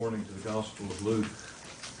According to the Gospel of Luke,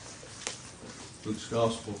 Luke's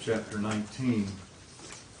Gospel, chapter 19.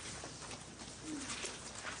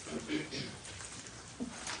 If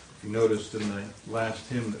you noticed in the last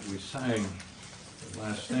hymn that we sang, the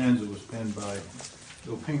last stanza was penned by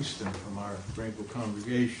Bill Pinkston from our Greenville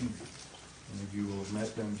congregation. Many of you will have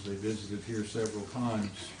met them as they visited here several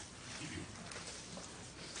times.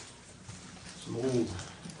 Some old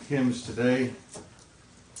hymns today,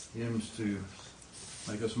 hymns to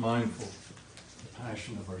make us mindful of the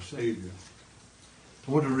passion of our Savior.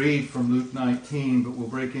 I want to read from Luke 19, but we'll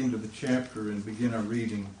break into the chapter and begin our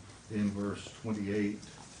reading in verse 28.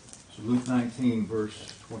 So Luke 19,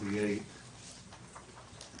 verse 28.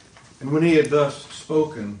 And when he had thus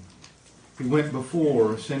spoken, he went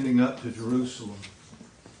before, ascending up to Jerusalem.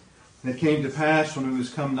 And it came to pass, when he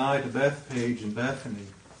was come nigh to Bethphage and Bethany,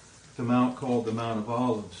 the mount called the Mount of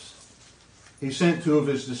Olives, he sent two of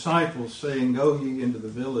his disciples, saying, Go ye into the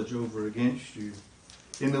village over against you,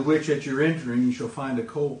 in the which at your entering ye shall find a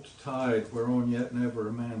colt tied, whereon yet never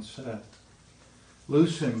a man sat.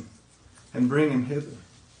 Loose him, and bring him hither.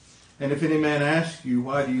 And if any man ask you,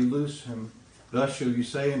 Why do you loose him? Thus shall you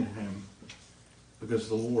say unto him, Because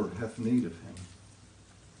the Lord hath need of him.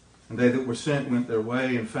 And they that were sent went their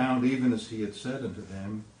way, and found even as he had said unto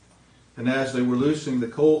them. And as they were loosing the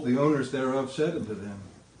colt, the owners thereof said unto them,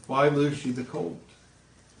 Why loose ye the colt?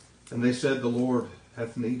 And they said, The Lord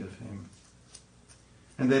hath need of him.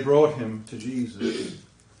 And they brought him to Jesus.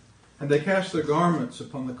 And they cast their garments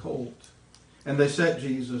upon the colt, and they set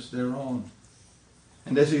Jesus thereon.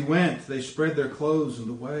 And as he went, they spread their clothes in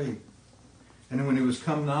the way. And when he was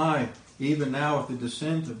come nigh, even now at the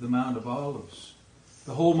descent of the Mount of Olives,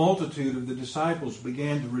 the whole multitude of the disciples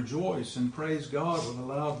began to rejoice and praise God with a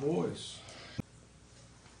loud voice.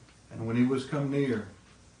 And when he was come near,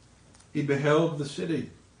 he beheld the city,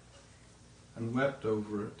 and wept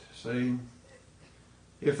over it, saying,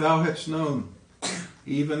 If thou hadst known,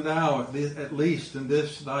 even thou, at least in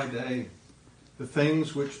this thy day, the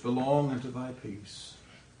things which belong unto thy peace.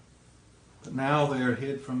 But now they are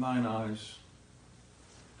hid from thine eyes.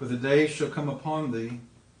 For the day shall come upon thee,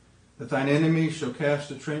 that thine enemies shall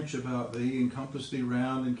cast a trench about thee, and compass thee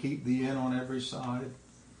round, and keep thee in on every side.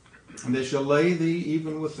 And they shall lay thee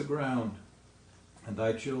even with the ground, and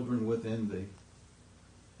thy children within thee.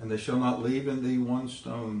 And they shall not leave in thee one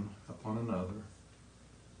stone upon another,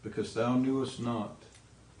 because thou knewest not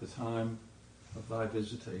the time of thy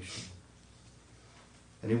visitation.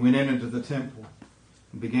 And he went into the temple,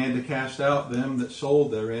 and began to cast out them that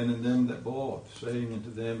sold therein, and them that bought, saying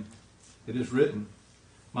unto them, It is written,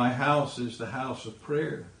 My house is the house of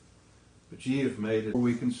prayer, but ye have made it. Before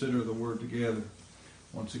we consider the word together,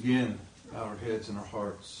 once again, bow our heads and our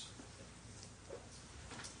hearts.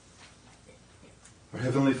 Our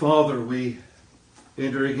Heavenly Father, we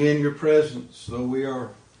enter again your presence, though we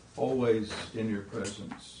are always in your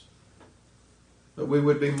presence. But we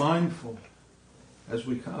would be mindful as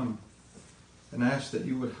we come and ask that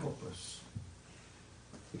you would help us.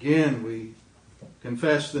 Again, we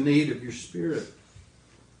confess the need of your Spirit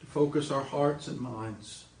to focus our hearts and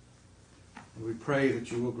minds. And we pray that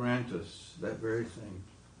you will grant us that very thing.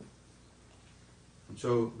 And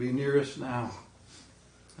so be near us now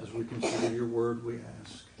as we consider your word, we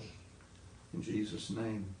ask. In Jesus'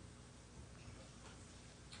 name.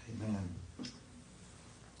 Amen.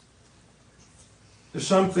 There's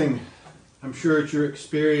something, I'm sure it's your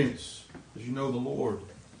experience as you know the Lord.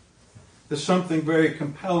 There's something very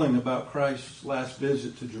compelling about Christ's last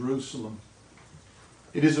visit to Jerusalem.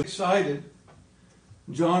 It is excited.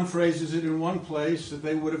 John phrases it in one place that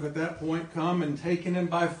they would have at that point come and taken him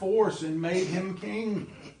by force and made him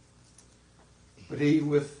king. But he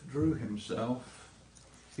withdrew himself.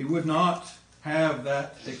 He would not have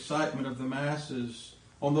that excitement of the masses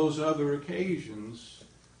on those other occasions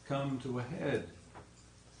come to a head.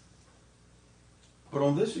 But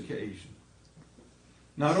on this occasion,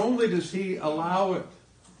 not only does he allow it,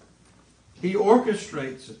 he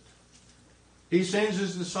orchestrates it. He sends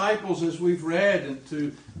his disciples, as we've read, and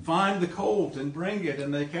to find the colt and bring it,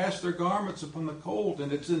 and they cast their garments upon the colt,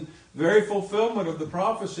 and it's in very fulfillment of the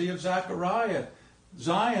prophecy of Zechariah.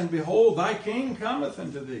 Zion, behold, thy king cometh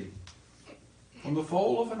unto thee on the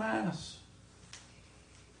foal of an ass.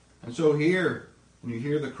 And so here, when you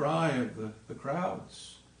hear the cry of the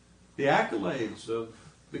crowds, the accolades of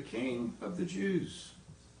the King of the Jews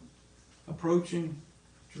approaching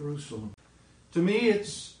Jerusalem. To me,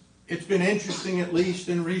 it's been interesting, at least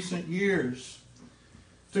in recent years,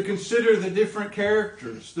 to consider the different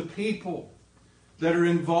characters, the people that are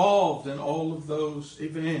involved in all of those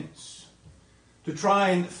events, to try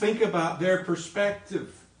and think about their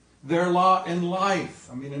perspective their lot in life.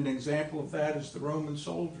 I mean, an example of that is the Roman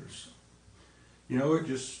soldiers. You know, it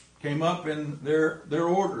just came up in their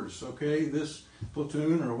orders, okay? This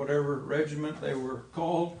platoon or whatever regiment they were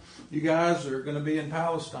called, you guys are going to be in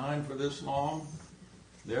Palestine for this long.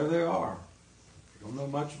 There they are. Don't know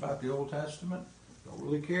much about the Old Testament. Don't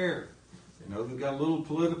really care. You know, they've got a little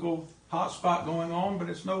political hot spot going on, but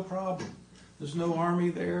it's no problem. There's no army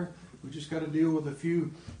there. We just got to deal with a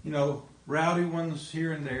few, you know, rowdy ones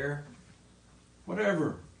here and there.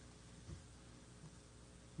 Whatever.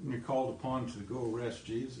 When you're called upon to go arrest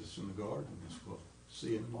Jesus in the garden, as we'll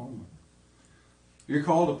see in a moment. You're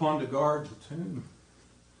called upon to guard the tomb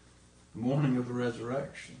the morning of the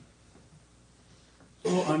resurrection.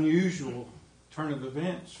 It's a little unusual turn of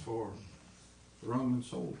events for the Roman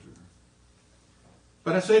soldier.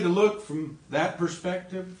 But I say to look from that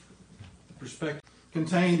perspective, the perspective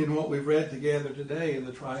contained in what we've read together today in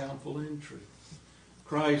the triumphal entry,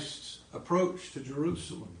 Christ's approach to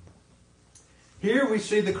Jerusalem. Here we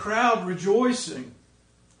see the crowd rejoicing,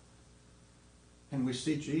 and we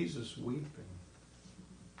see Jesus weeping.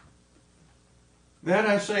 That,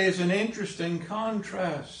 I say, is an interesting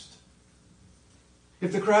contrast.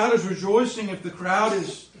 If the crowd is rejoicing, if the crowd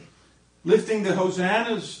is lifting the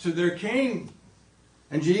hosannas to their king,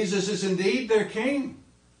 and Jesus is indeed their king,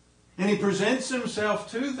 and he presents himself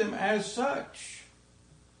to them as such,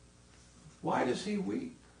 why does he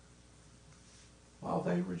weep while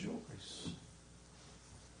they rejoice?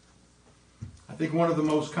 I think one of the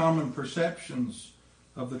most common perceptions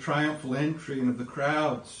of the triumphal entry and of the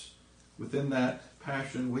crowds within that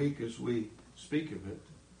Passion Week, as we speak of it,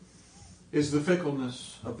 is the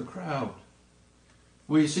fickleness of the crowd.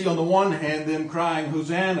 We see on the one hand them crying,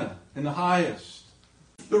 Hosanna in the highest.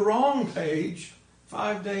 The wrong page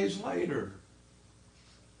 5 days later.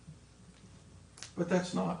 But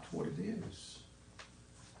that's not what it is.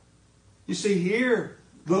 You see, here,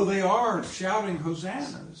 though they are shouting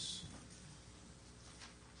hosannas,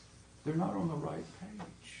 they're not on the right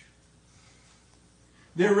page.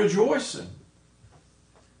 They're rejoicing.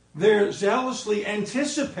 They're zealously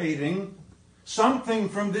anticipating something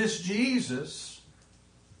from this Jesus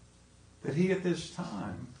that he at this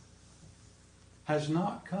time has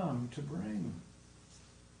not come to bring.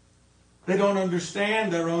 They don't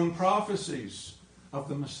understand their own prophecies of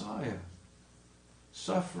the Messiah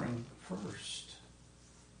suffering first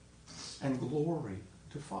and glory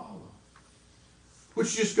to follow.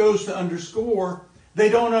 Which just goes to underscore they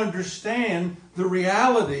don't understand the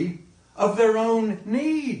reality of their own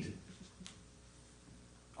need.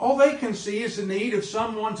 All they can see is the need of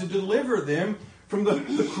someone to deliver them from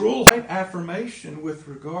the cruel affirmation with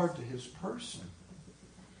regard to his person.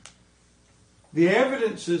 The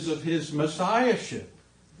evidences of his messiahship,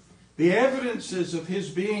 the evidences of his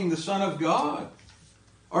being the Son of God,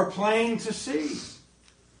 are plain to see.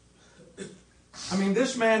 I mean,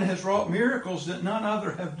 this man has wrought miracles that none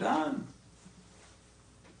other have done.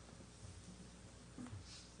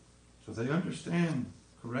 So they understand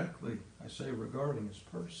correctly, I say, regarding his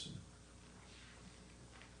person.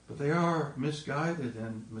 But they are misguided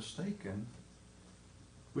and mistaken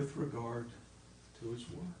with regard to his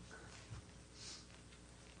work.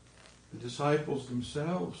 The disciples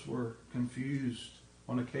themselves were confused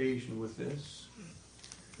on occasion with this.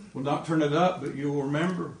 We'll not turn it up, but you'll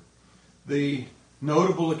remember the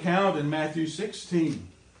notable account in Matthew 16,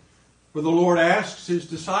 where the Lord asks his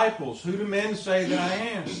disciples, "Who do men say that I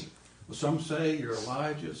am?" Well, some say you're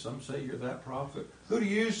Elijah, some say you're that prophet. Who do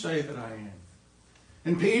you say that I am?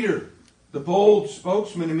 And Peter, the bold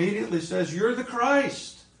spokesman, immediately says, "You're the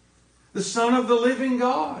Christ, the Son of the living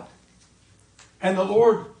God." And the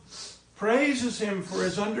Lord praises him for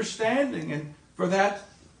his understanding and for that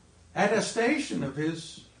attestation of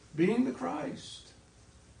his being the Christ.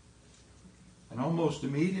 And almost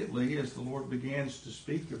immediately, as the Lord begins to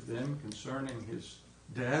speak of them concerning his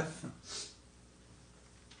death,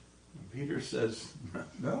 Peter says,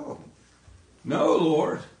 No,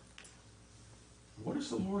 Lord. What does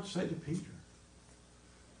the Lord say to Peter?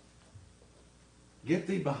 "Get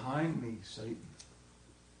thee behind me, Satan."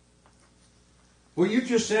 What you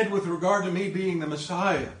just said with regard to me being the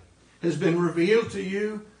Messiah has been revealed to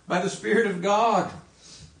you by the Spirit of God.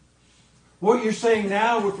 What you're saying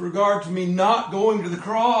now with regard to me not going to the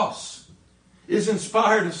cross is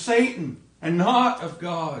inspired of Satan and not of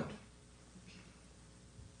God.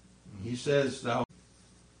 He says, "Thou,"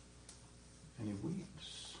 and he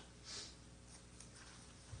weeps.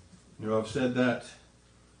 You know, I've said that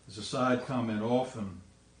as a side comment often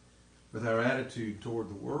with our attitude toward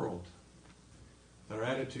the world, our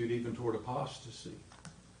attitude even toward apostasy.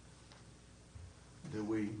 Do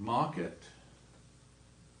we mock it?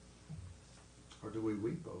 or do we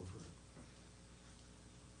weep over it?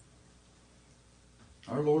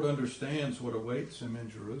 Our Lord understands what awaits him in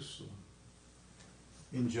Jerusalem.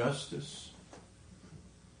 Injustice,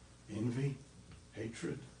 envy,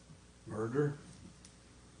 hatred, murder.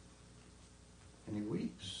 And he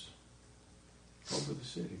weeps over the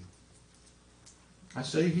city. I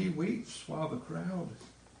say he weeps while the crowd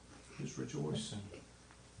is rejoicing.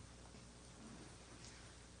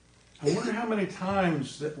 I wonder how many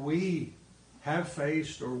times that we have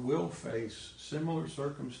faced or will face similar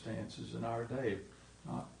circumstances in our day.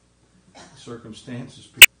 Not circumstances.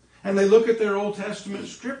 And they look at their Old Testament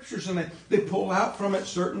scriptures and they pull out from it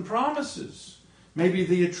certain promises. Maybe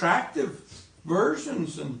the attractive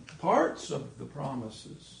versions and parts of the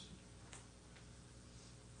promises.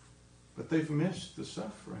 But they've missed the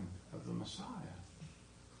suffering of the Messiah.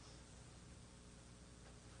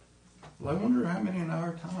 Well, I wonder how many in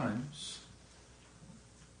our times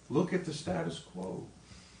look at the status quo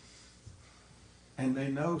and they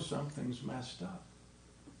know something's messed up.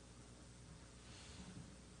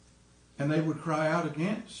 And they would cry out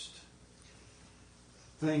against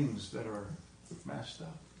things that are messed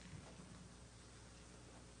up.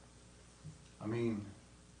 I mean,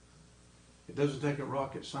 it doesn't take a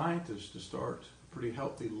rocket scientist to start a pretty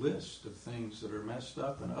healthy list of things that are messed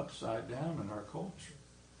up and upside down in our culture.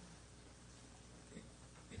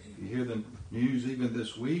 You hear the news even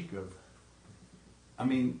this week of,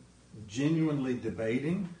 genuinely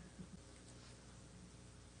debating.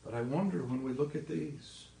 But I wonder when we look at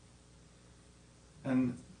these,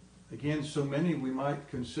 and again, so many we might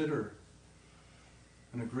consider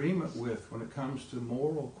an agreement with when it comes to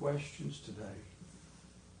moral questions today,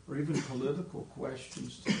 or even political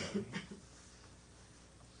questions today.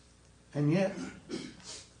 And yet,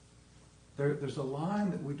 there's a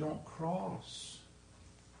line that we don't cross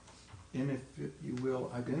in, if you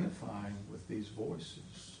will, identifying with these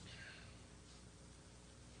voices.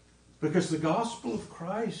 Because the gospel of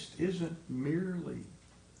Christ isn't merely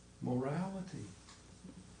morality.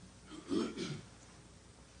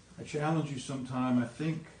 I challenge you sometime. I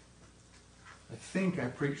think I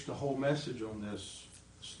preached a whole message on this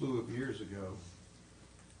a slew of years ago.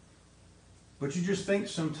 But you just think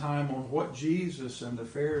sometime on what Jesus and the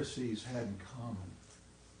Pharisees had in common.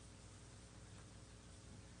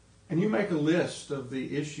 And you make a list of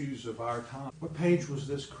the issues of our time. What page was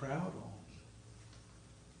this crowd on?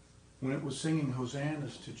 When it was singing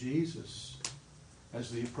hosannas to Jesus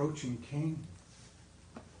as the approaching king.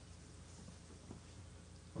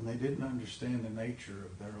 When they didn't understand the nature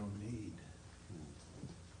of their own need.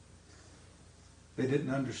 They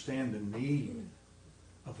didn't understand the need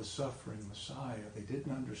of a suffering Messiah. They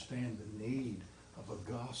didn't understand the need of a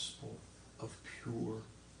gospel of pure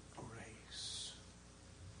grace.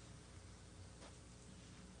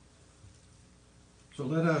 So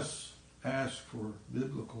let us ask for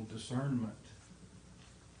biblical discernment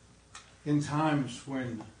in times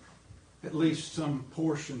when at least some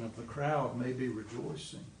portion of the crowd may be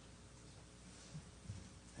rejoicing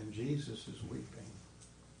and Jesus is weeping.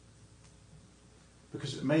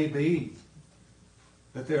 Because it may be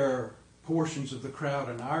that there are portions of the crowd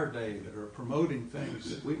in our day that are promoting things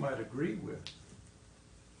that we might agree with.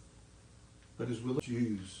 But as we look at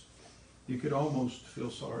Jews, you could almost feel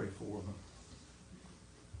sorry for them.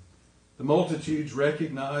 The multitudes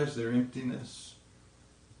recognize their emptiness.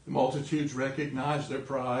 The multitudes recognize their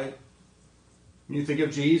pride. When you think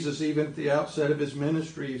of Jesus, even at the outset of his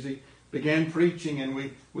ministry, as he began preaching,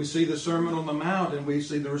 and we see the Sermon on the Mount, and we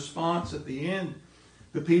see the response at the end.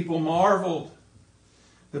 The people marveled.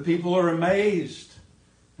 The people are amazed.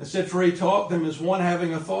 It said, for he taught them as one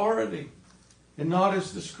having authority, and not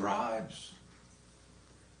as the scribes.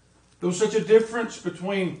 There was such a difference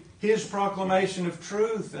between his proclamation of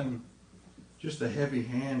truth and just the heavy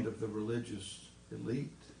hand of the religious elite.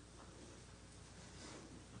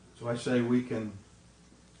 So I say we can,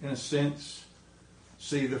 in a sense,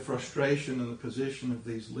 see the frustration and the position of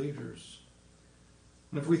these leaders.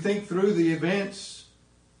 And if we think through the events,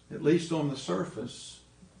 at least on the surface,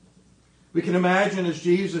 we can imagine as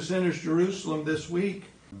Jesus enters Jerusalem this week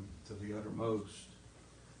to the uttermost.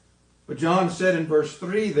 But John said in verse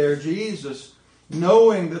 3 there, Jesus,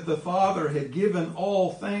 knowing that the Father had given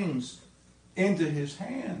all things into his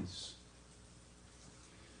hands.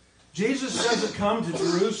 Jesus doesn't come to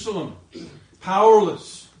Jerusalem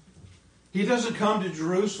powerless. He doesn't come to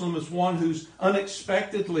Jerusalem as one who's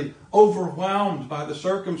unexpectedly overwhelmed by the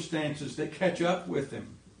circumstances that catch up with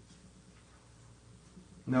him.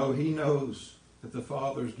 No, he knows that the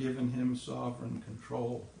Father's given him sovereign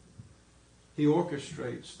control. He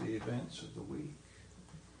orchestrates the events of the week.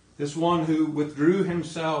 This one who withdrew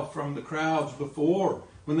himself from the crowds before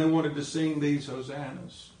when they wanted to sing these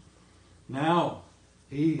hosannas. Now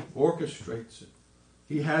he orchestrates it.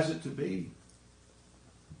 He has it to be.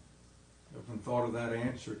 I've often thought of that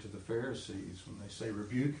answer to the Pharisees when they say,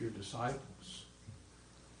 rebuke your disciples.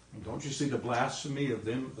 And don't you see the blasphemy of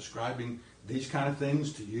them ascribing these kind of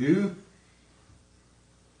things to you?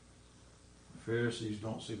 The Pharisees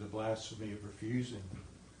don't see the blasphemy of refusing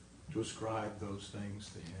to ascribe those things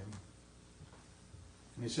to him.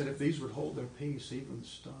 And he said, if these would hold their peace, even the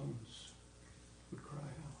stones would cry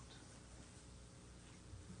out.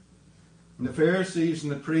 And the Pharisees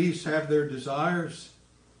and the priests have their desires.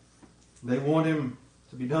 They want him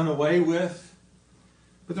to be done away with.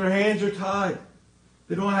 But their hands are tied.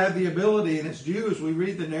 They don't have the ability. And it's Jews. We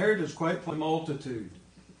read the narratives quite plain. Multitude.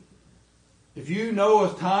 If you know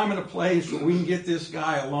a time and a place where we can get this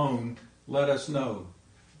guy alone, let us know.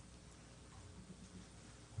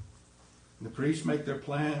 And the priests make their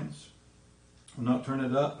plans. We'll not turn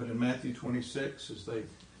it up, but in Matthew 26, as they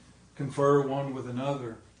confer one with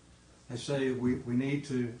another, they say we need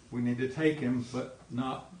to take him, but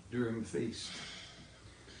not during the feast.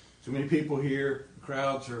 Too many people here, the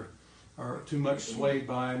crowds are too much swayed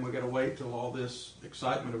by him. We've got to wait till all this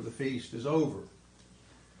excitement of the feast is over.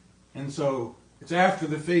 And so it's after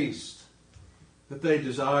the feast that they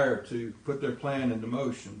desire to put their plan into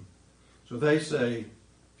motion. So they say,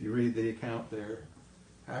 if you read the account there,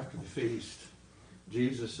 after the feast,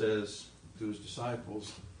 Jesus says to his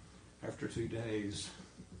disciples, after 2 days,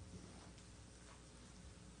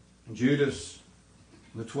 and Judas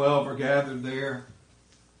and the 12 are gathered there.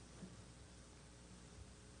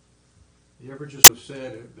 You ever just have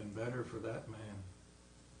said it would have been better for that man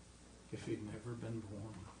if he'd never been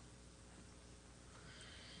born?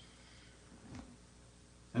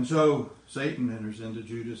 And so Satan enters into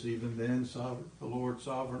Judas even then, the Lord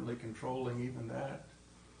sovereignly controlling even that.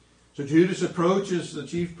 So Judas approaches the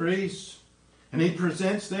chief priests, and he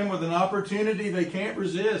presents them with an opportunity they can't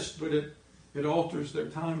resist, but it alters their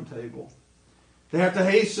timetable. They have to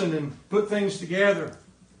hasten and put things together.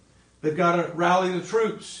 They've got to rally the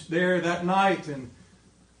troops there that night and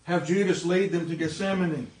have Judas lead them to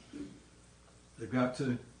Gethsemane. They've got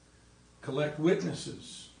to collect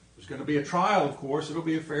witnesses. There's going to be a trial, of course. It'll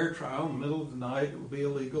be a fair trial in the middle of the night. It will be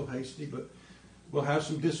illegal, hasty, but we'll have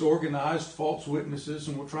some disorganized false witnesses,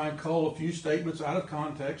 and we'll try and cull a few statements out of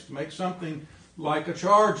context to make something like a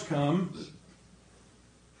charge come.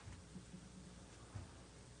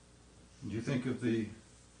 And you think of the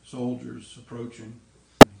soldiers approaching.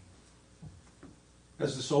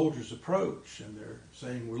 As the soldiers approach, and they're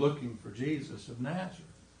saying, we're looking for Jesus of Nazareth.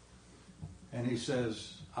 And he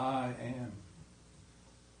says, I am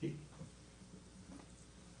he.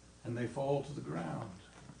 And they fall to the ground.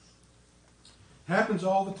 Happens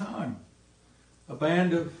all the time. A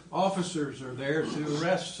band of officers are there to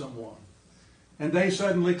arrest someone, and they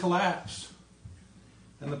suddenly collapse.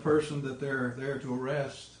 And the person that they're there to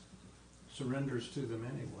arrest surrenders to them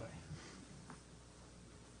anyway.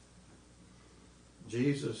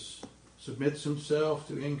 Jesus submits himself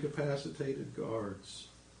to incapacitated guards.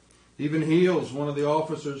 Even heals one of the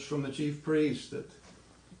officers from the chief priest that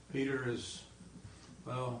Peter has,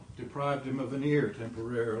 deprived him of an ear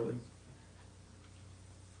temporarily.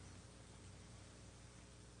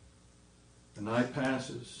 The night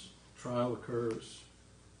passes, trial occurs.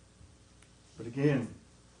 But again,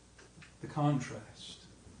 the contrast.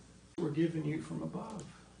 We're giving you from above.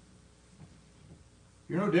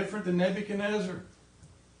 You're no different than Nebuchadnezzar.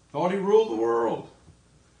 Thought he ruled the world.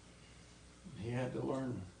 He had to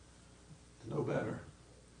learn to know better.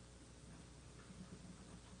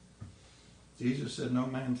 Jesus said, no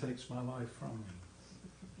man takes my life from me.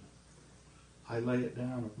 I lay it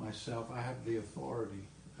down of myself. I have the authority.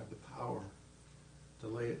 I have the power to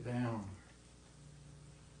lay it down.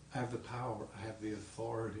 I have the power. I have the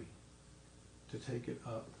authority to take it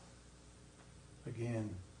up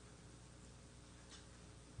again.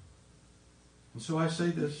 And so I say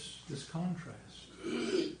this contrast.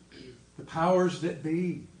 The powers that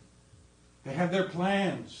be, they have their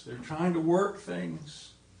plans. They're trying to work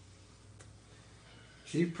things.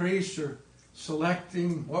 Chief priests are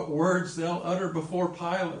selecting what words they'll utter before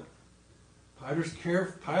Pilate.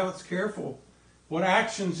 Pilate's careful what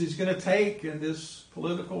actions he's going to take in this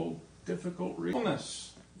political difficult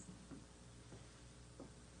realness.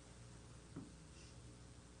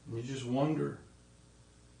 And you just wonder,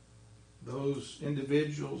 those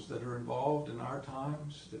individuals that are involved in our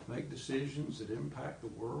times, that make decisions that impact the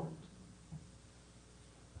world,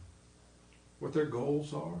 what their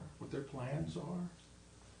goals are, what their plans are.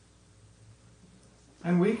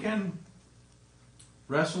 And we can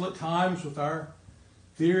wrestle at times with our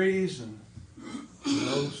theories, and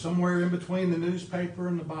somewhere in between the newspaper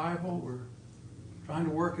and the Bible, we're trying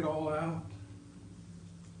to work it all out.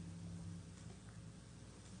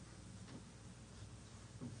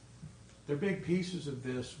 They're big pieces of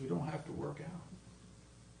this we don't have to work out.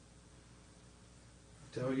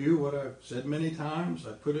 I tell you what I've said many times.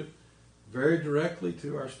 I put it very directly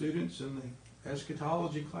to our students in the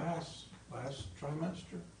eschatology class last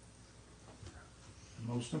trimester.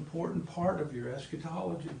 The most important part of your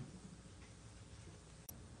eschatology,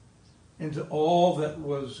 into all that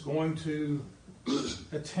was going to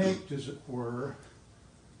attempt, as it were,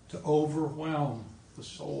 to overwhelm the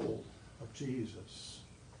soul of Jesus.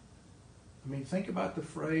 I mean, think about the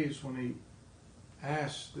phrase when he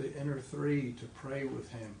asked the inner three to pray with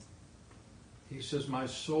him. He says, "My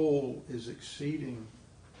soul is exceeding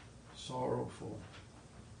sorrowful,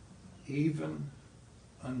 even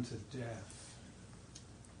unto death."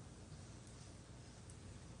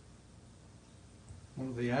 One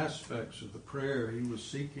of the aspects of the prayer he was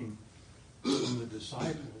seeking from the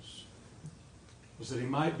disciples was that he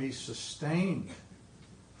might be sustained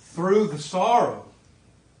through the sorrow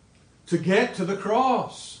to get to the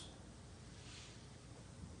cross.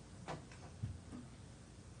 I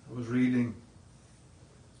was reading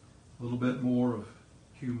a little bit more of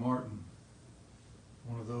Hugh Martin,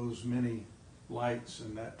 one of those many lights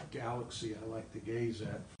in that galaxy I like to gaze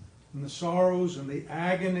at. In the sorrows and the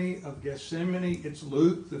agony of Gethsemane, it's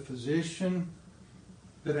Luke, the physician,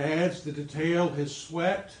 that adds the detail, his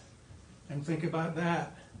sweat. And think about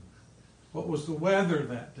that. What was the weather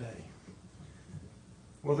that day?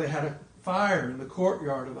 Well, they had a fire in the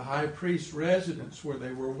courtyard of the high priest's residence where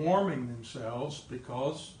they were warming themselves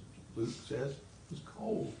because, Luke says, it was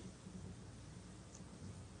cold.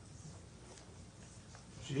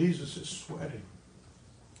 Jesus is sweating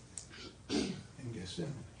in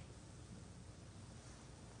Gethsemane.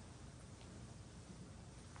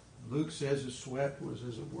 Luke says his sweat was,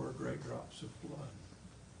 as it were, great drops of blood.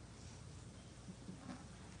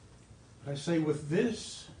 But I say, with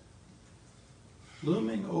this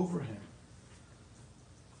looming over him,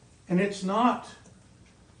 and it's not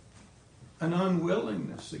an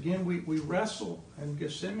unwillingness. Again, we wrestle, and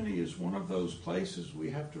Gethsemane is one of those places we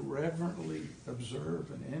have to reverently observe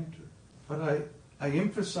and enter. But I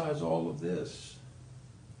emphasize all of this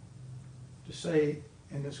to say,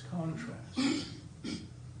 in this contrast,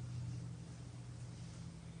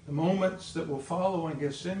 the moments that will follow in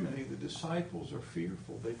Gethsemane, the disciples are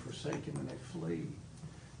fearful. They forsake him and they flee.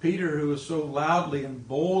 Peter, who is so loudly and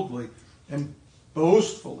boldly and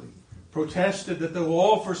boastfully protested that they will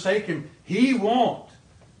all forsake him, he won't.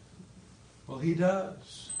 Well, he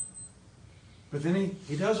does. But then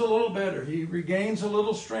he does a little better. He regains a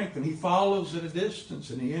little strength, and he follows at a distance,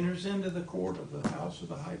 and he enters into the court of the house of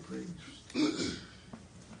the high priest.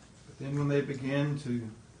 But then when they begin to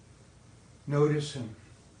notice him,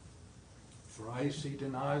 thrice he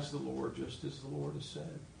denies the Lord, just as the Lord has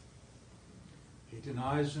said. He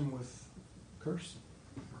denies him with cursing.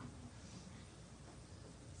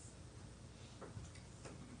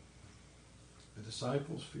 The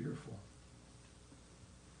disciples fearful.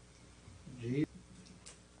 Jesus.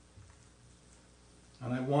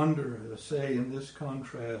 And I wonder, to say in this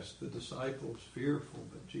contrast, the disciples fearful,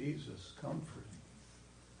 but Jesus comforting.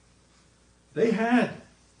 They had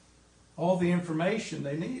all the information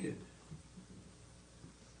they needed.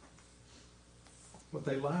 What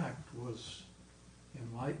they lacked was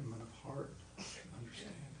enlightenment of heart,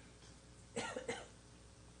 understanding.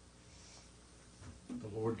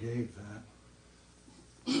 The Lord gave that.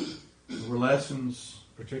 There were lessons,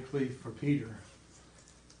 particularly for Peter,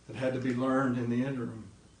 that had to be learned in the interim.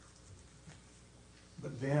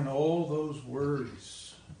 But then all those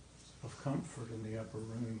words of comfort in the upper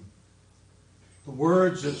room, the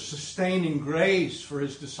words of sustaining grace for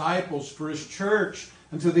his disciples, for his church,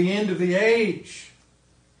 until the end of the age,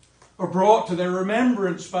 are brought to their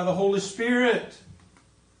remembrance by the Holy Spirit.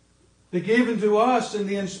 They're given to us in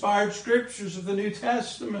the inspired scriptures of the New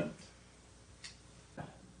Testament.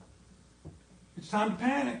 It's time to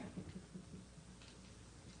panic.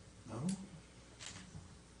 No.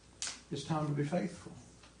 It's time to be faithful.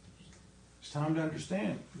 It's time to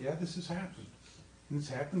understand, yeah, this has happened. And it's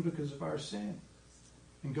happened because of our sin.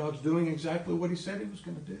 And God's doing exactly what he said he was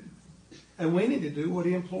going to do. And we need to do what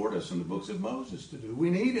he implored us in the books of Moses to do. We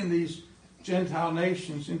need in these Gentile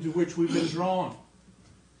nations into which we've been drawn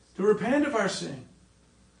to repent of our sin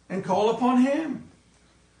and call upon him.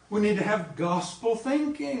 We need to have gospel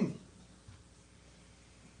thinking.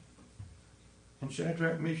 And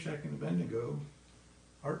Shadrach, Meshach, and Abednego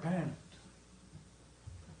are panicked.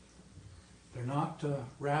 They're not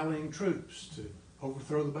rallying troops to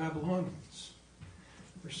overthrow the Babylonians.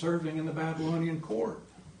 They're serving in the Babylonian court.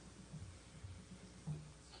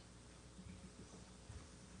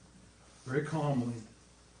 Very calmly,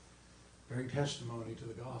 bearing testimony to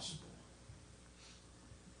the gospel.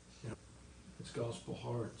 It's gospel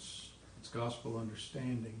hearts, it's gospel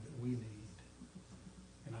understanding that we need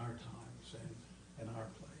in our times and in our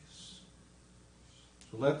place.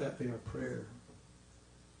 So let that be our prayer.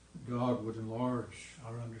 God would enlarge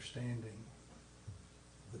our understanding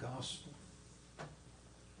of the gospel, that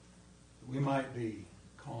we might be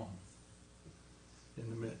calm in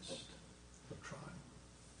the midst of trial.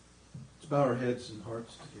 Let's bow our heads and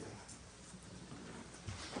hearts together.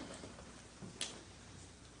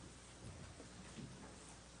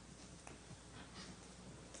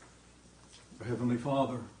 Our Heavenly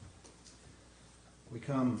Father, we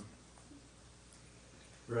come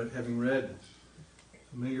having read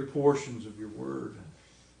familiar portions of your word,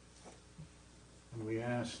 and we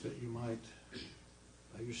ask that you might,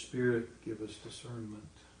 by your Spirit, give us discernment.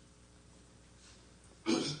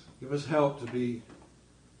 Give us help to be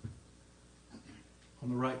on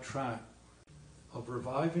the right track of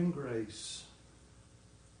reviving grace,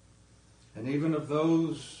 and even of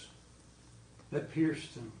those that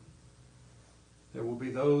pierced him. There will be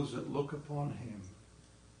those that look upon him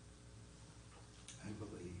and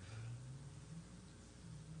believe.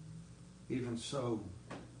 Even so,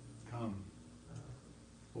 come,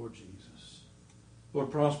 Lord Jesus.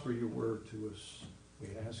 Lord, prosper your word to us, we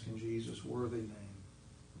ask in Jesus' worthy name.